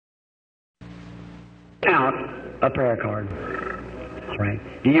out a prayer card. All right.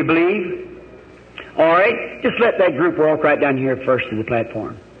 Do you believe? All right. Just let that group walk right down here first to the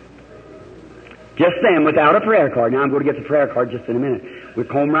platform. Just them without a prayer card. Now I'm going to get the prayer card just in a minute. We'll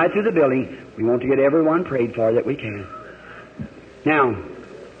comb right through the building. We want to get everyone prayed for that we can. Now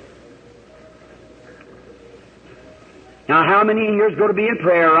how many in here is going to be in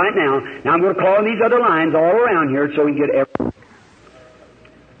prayer right now? Now I'm going to call these other lines all around here so we can get everyone.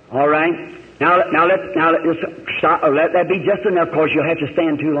 All right. Now let that be just enough, because you'll have to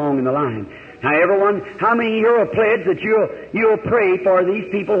stand too long in the line. Now everyone, how many of you will pledge that you'll pray for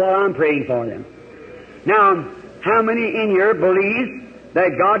these people while I'm praying for them? Now, how many in here believe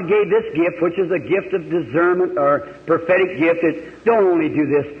that God gave this gift, which is a gift of discernment or prophetic gift? Don't only do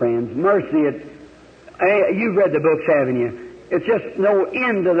this, friends. Mercy, you've read the books, haven't you? It's just no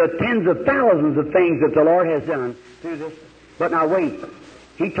end to the tens of thousands of things that the Lord has done through this. But now wait.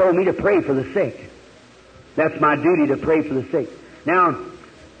 He told me to pray for the sick. That's my duty, to pray for the sick. Now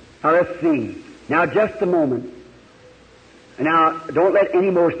let's see. Now just a moment. Now don't let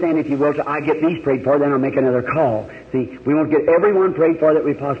any more stand, if you will, till I get these prayed for, then I'll make another call. See, we want to get everyone prayed for that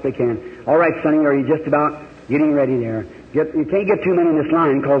we possibly can. All right, Sonny, are you just about getting ready there? You can't get too many in this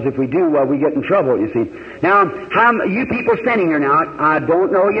line, because if we do, we get in trouble, you see. Now, you people standing here now, I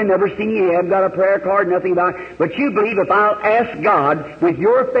don't know you, never seen you haven't got a prayer card, nothing about it, but you believe if I'll ask God with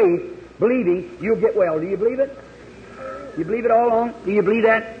your faith, believing, you'll get well. Do you believe it? You believe it all along? Do you believe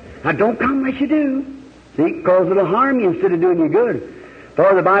that? Now, don't come unless you do. See, because it'll harm you instead of doing you good.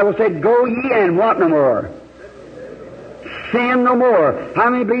 For the Bible said, go ye and what no more? Sin no more. How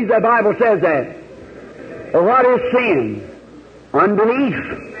many believes the Bible says that? Well, what is sin? Unbelief.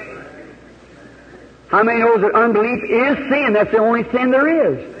 How many knows that unbelief is sin? That's the only sin there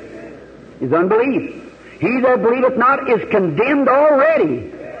is unbelief. He that believeth not is condemned already.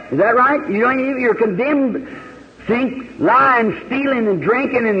 Is that right? You're condemned. Think, lying, stealing, and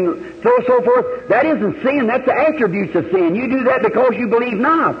drinking, and so forth. That isn't sin. That's the attributes of sin. You do that because you believe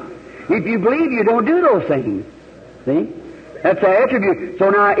not. If you believe, you don't do those things. See? That's the attribute. So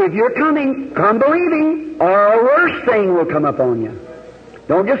now, if you're coming, come believing, or a worse thing will come upon you.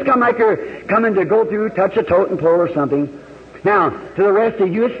 Don't just come like you're coming to go through, touch a totem pole or something. Now, to the rest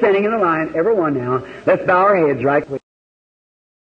of you standing in the line, everyone now, let's bow our heads right quick.